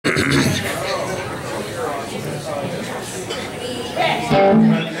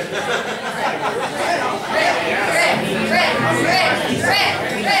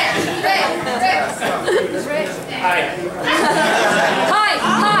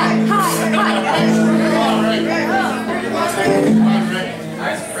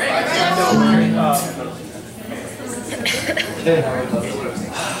All right.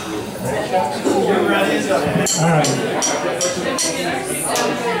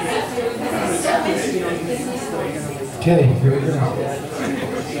 Okay, here we go.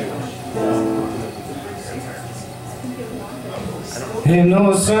 Ain't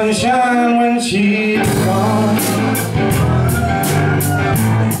no sunshine when she's gone.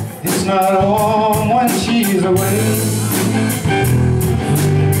 It's not warm when she's away.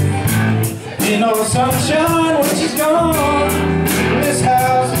 Ain't no sunshine when she's gone. This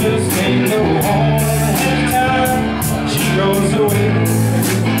house just ain't no home. Anytime she goes away.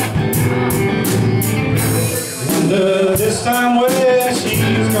 Wonder this time where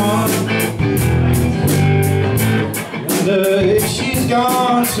she's gone. Wonder if she's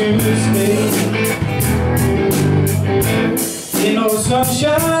gone to stay. Ain't no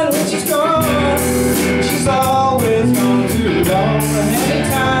sunshine when she's gone. She's always gone too long.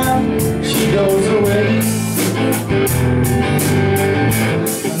 Anytime she goes away.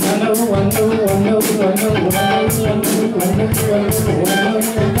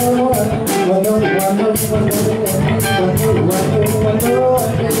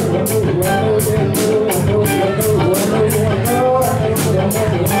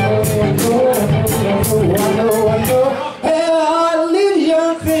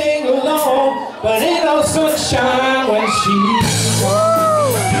 But ain't no sunshine when she's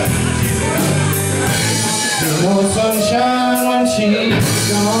gone. Ain't no sunshine when she's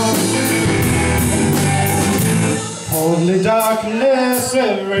gone. Only darkness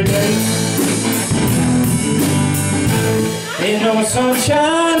every day. Ain't no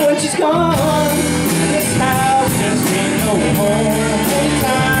sunshine when she's gone. This house just ain't no home.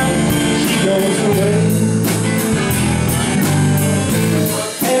 Anytime she goes away.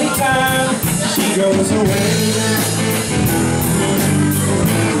 Anytime she goes away.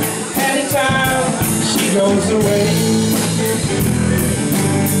 Anytime she goes away.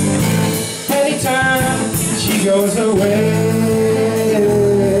 Anytime she goes away.